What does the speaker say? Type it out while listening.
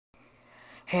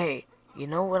Hey, you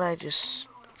know what I just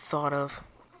thought of?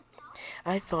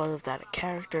 I thought of that a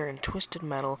character in Twisted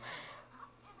Metal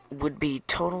would be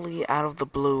totally out of the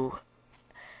blue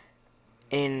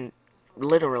in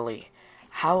literally.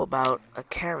 How about a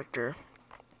character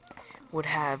would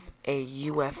have a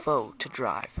UFO to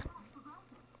drive?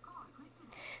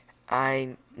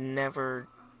 I never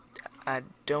I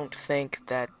don't think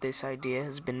that this idea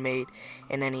has been made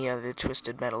in any other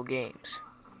Twisted Metal games.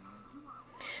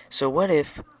 So what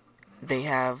if they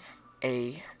have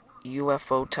a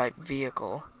UFO type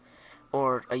vehicle,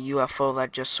 or a UFO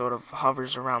that just sort of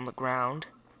hovers around the ground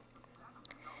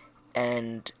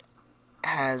and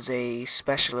has a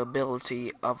special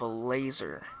ability of a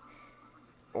laser,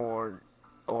 or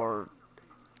or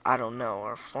I don't know,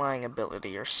 or flying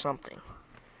ability or something.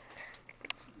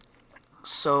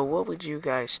 So what would you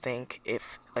guys think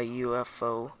if a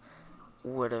UFO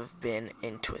would have been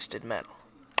in Twisted Metal?